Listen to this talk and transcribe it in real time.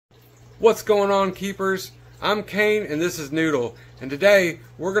What's going on, keepers? I'm Kane and this is Noodle, and today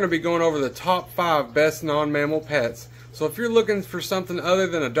we're going to be going over the top 5 best non-mammal pets. So if you're looking for something other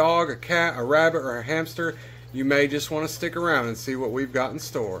than a dog, a cat, a rabbit, or a hamster, you may just want to stick around and see what we've got in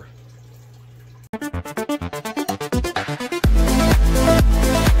store.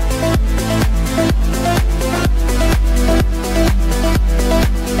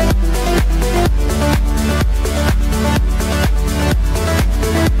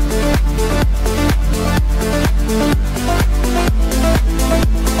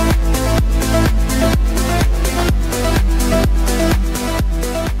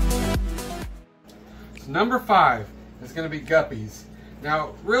 Number 5 is going to be guppies.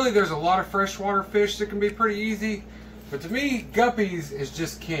 Now, really, there's a lot of freshwater fish that can be pretty easy, but to me, guppies is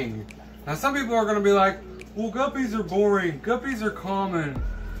just king. Now, some people are going to be like, well, guppies are boring, guppies are common.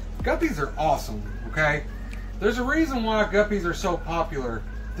 Guppies are awesome, okay? There's a reason why guppies are so popular.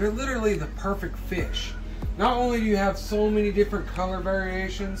 They're literally the perfect fish. Not only do you have so many different color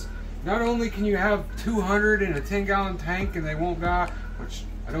variations, not only can you have 200 in a 10-gallon tank and they won't die, which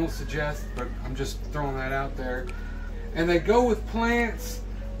I don't suggest, but I'm just throwing that out there. And they go with plants.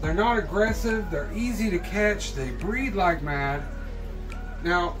 They're not aggressive. They're easy to catch. They breed like mad.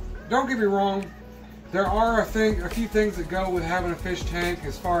 Now, don't get me wrong. There are a few things that go with having a fish tank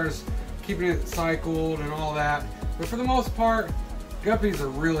as far as keeping it cycled and all that. But for the most part, guppies are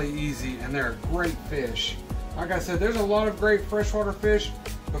really easy and they're a great fish. Like I said, there's a lot of great freshwater fish,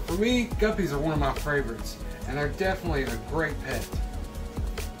 but for me, guppies are one of my favorites. And they're definitely a great pet.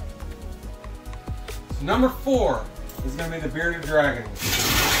 Number 4 is going to be the bearded dragons.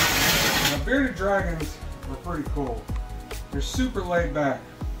 Now, bearded dragons are pretty cool. They're super laid back.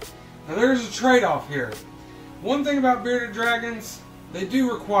 Now, there's a trade-off here. One thing about bearded dragons, they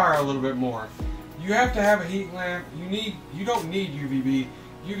do require a little bit more. You have to have a heat lamp. You don't need UVB.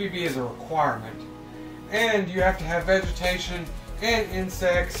 UVB is a requirement. And you have to have vegetation and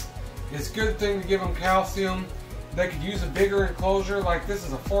insects. It's a good thing to give them calcium. They could use a bigger enclosure. Like this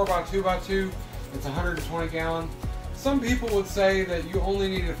is a 4x2x2. It's 120 gallon. Some people would say that you only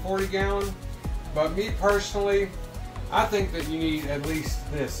need a 40 gallon, but me personally, I think that you need at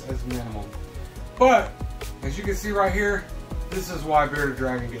least this as minimum. But as you can see right here, this is why bearded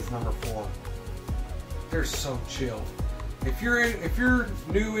dragon gets number 4. They're so chill. If you're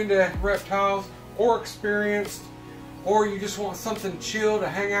new into reptiles or experienced, or you just want something chill to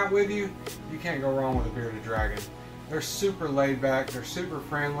hang out with you, you can't go wrong with a bearded dragon. They're super laid back. They're super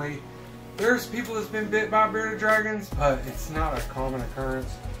friendly. There's people that's been bit by bearded dragons, but it's not a common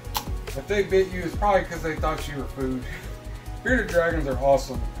occurrence. If they bit you, it's probably because they thought you were food. Bearded dragons are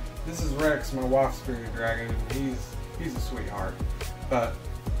awesome. This is Rex, my wife's bearded dragon, and he's a sweetheart. But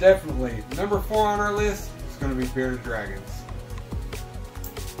definitely, number 4 on our list is going to be bearded dragons.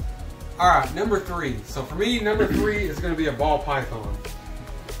 Alright, number 3. So for me, number 3 is going to be a ball python.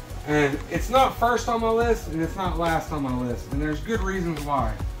 And it's not first on my list, and it's not last on my list. And there's good reasons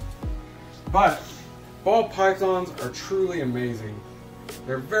why. But ball pythons are truly amazing.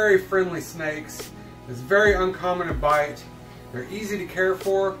 They're very friendly snakes. It's very uncommon to bite. They're easy to care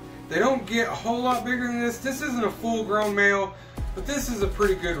for. They don't get a whole lot bigger than this. This isn't a full-grown male, but this is a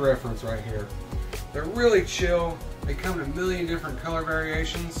pretty good reference right here. They're really chill. They come in a million different color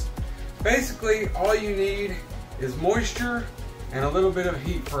variations. Basically, all you need is moisture and a little bit of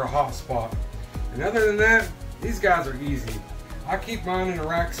heat for a hot spot. And other than that, these guys are easy. I keep mine in a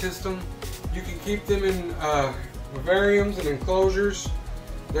rack system. You can keep them in vivariums and enclosures.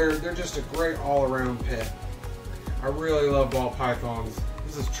 They're just a great all-around pet. I really love ball pythons.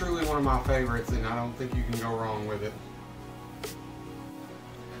 This is truly one of my favorites, and I don't think you can go wrong with it.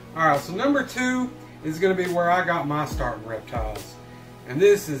 Alright, so number 2 is going to be where I got my start in reptiles. And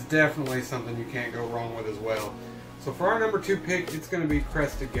this is definitely something you can't go wrong with as well. So for our number 2 pick, it's going to be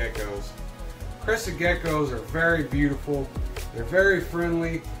crested geckos. Crested geckos are very beautiful. They're very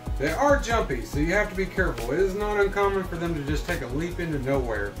friendly. They are jumpy, so you have to be careful. It is not uncommon for them to just take a leap into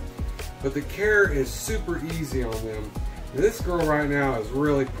nowhere. But the care is super easy on them. Now, this girl right now is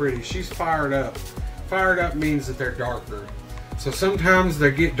really pretty. She's fired up. Fired up means that they're darker. So sometimes they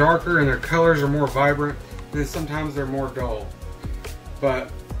get darker and their colors are more vibrant, and then sometimes they're more dull.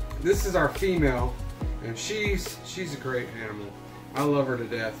 But this is our female, and she's a great animal. I love her to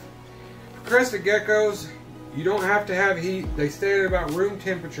death. For crested geckos, you don't have to have heat. They stay at about room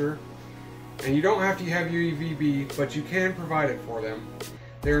temperature, and you don't have to have UVB, but you can provide it for them.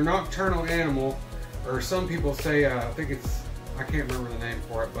 They're a nocturnal animal, or some people say, I can't remember the name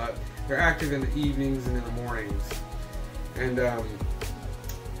for it, but they're active in the evenings and in the mornings. And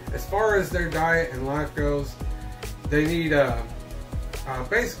as far as their diet and life goes, they need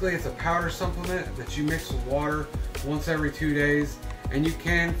Basically, it's a powder supplement that you mix with water once every 2 days, and you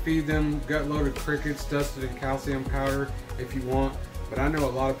can feed them gut-loaded crickets dusted in calcium powder if you want, but I know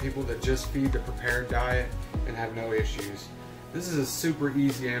a lot of people that just feed the prepared diet and have no issues. This is a super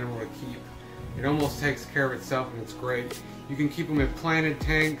easy animal to keep. It almost takes care of itself, and it's great. You can keep them in planted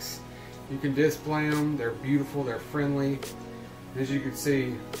tanks. You can display them. They're beautiful. They're friendly. As you can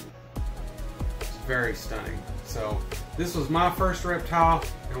see, it's very stunning. So this was my first reptile,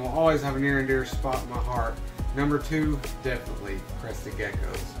 and will always have a near and dear spot in my heart. Number 2, definitely crested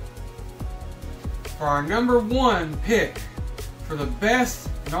geckos. For our number 1 pick for the best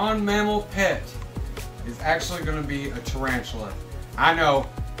non-mammal pet is actually going to be a tarantula. I know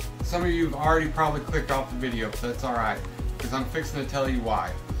some of you have already probably clicked off the video, but that's alright, because I'm fixing to tell you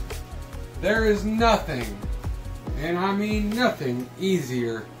why. There is nothing, and I mean nothing,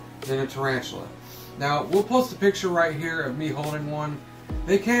 easier than a tarantula. Now, we'll post a picture right here of me holding one.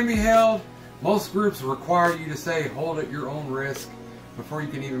 They can be held. Most groups require you to say hold at your own risk before you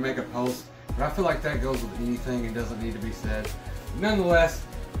can even make a post, but I feel like that goes with anything and doesn't need to be said. Nonetheless,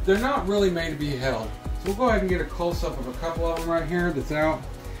 they're not really made to be held. So we'll go ahead and get a close-up of a couple of them right here that's out.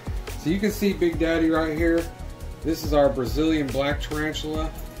 So you can see Big Daddy right here. This is our Brazilian black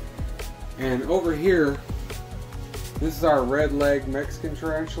tarantula. And over here, this is our red leg Mexican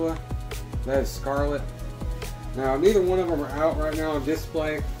tarantula. That is Scarlet. Now, neither one of them are out right now on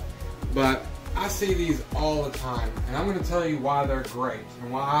display, but I see these all the time, and I'm going to tell you why they're great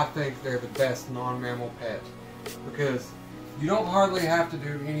and why I think they're the best non-mammal pet. Because you don't hardly have to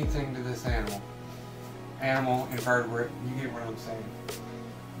do anything to this animal, invertebrate, you get what I'm saying.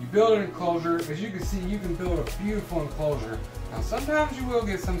 You build an enclosure. As you can see, you can build a beautiful enclosure. Now, sometimes you will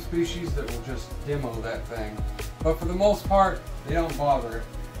get some species that will just demo that thing, but for the most part, they don't bother it.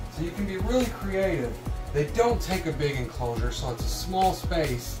 So you can be really creative. They don't take a big enclosure, so it's a small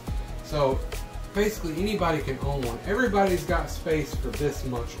space. So basically anybody can own one. Everybody's got space for this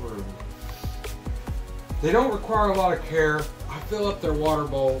much room. They don't require a lot of care. I fill up their water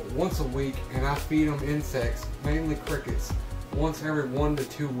bowl once a week, and I feed them insects, mainly crickets, once every 1 to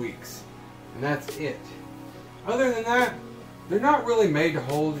 2 weeks. And that's it. Other than that, they're not really made to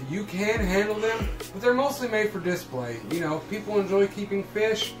hold. You can handle them, but they're mostly made for display. You know, people enjoy keeping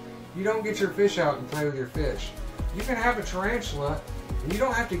fish. You don't get your fish out and play with your fish. You can have a tarantula, and you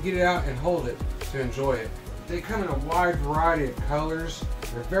don't have to get it out and hold it to enjoy it. They come in a wide variety of colors.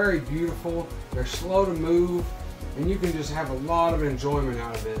 They're very beautiful. They're slow to move, and you can just have a lot of enjoyment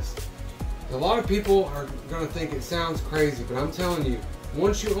out of this. A lot of people are going to think it sounds crazy, but I'm telling you,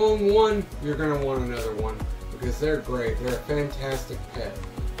 once you own one, you're going to want another one, because they're great. They're a fantastic pet.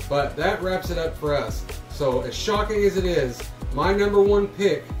 But that wraps it up for us. So as shocking as it is, my number 1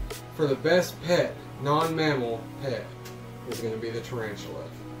 pick for the best pet, non-mammal pet, is going to be the tarantula.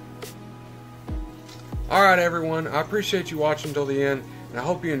 Alright everyone, I appreciate you watching until the end, and I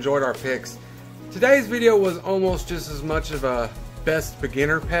hope you enjoyed our picks. Today's video was almost just as much of a best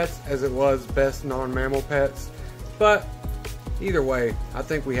beginner pets as it was best non-mammal pets, but either way, I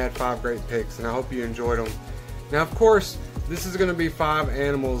think we had 5 great picks, and I hope you enjoyed them. Now, of course, this is going to be 5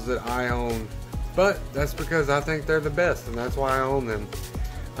 animals that I own, but that's because I think they're the best, and that's why I own them.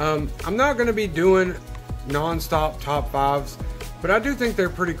 I'm not going to be doing non-stop top 5s, but I do think they're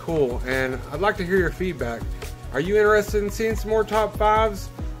pretty cool, and I'd like to hear your feedback. Are you interested in seeing some more top 5s,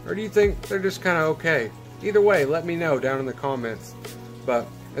 or do you think they're just kind of okay? Either way, let me know down in the comments. But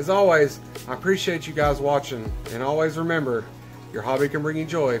as always, I appreciate you guys watching, and always remember, your hobby can bring you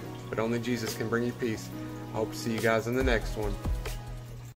joy, but only Jesus can bring you peace. I hope to see you guys in the next one.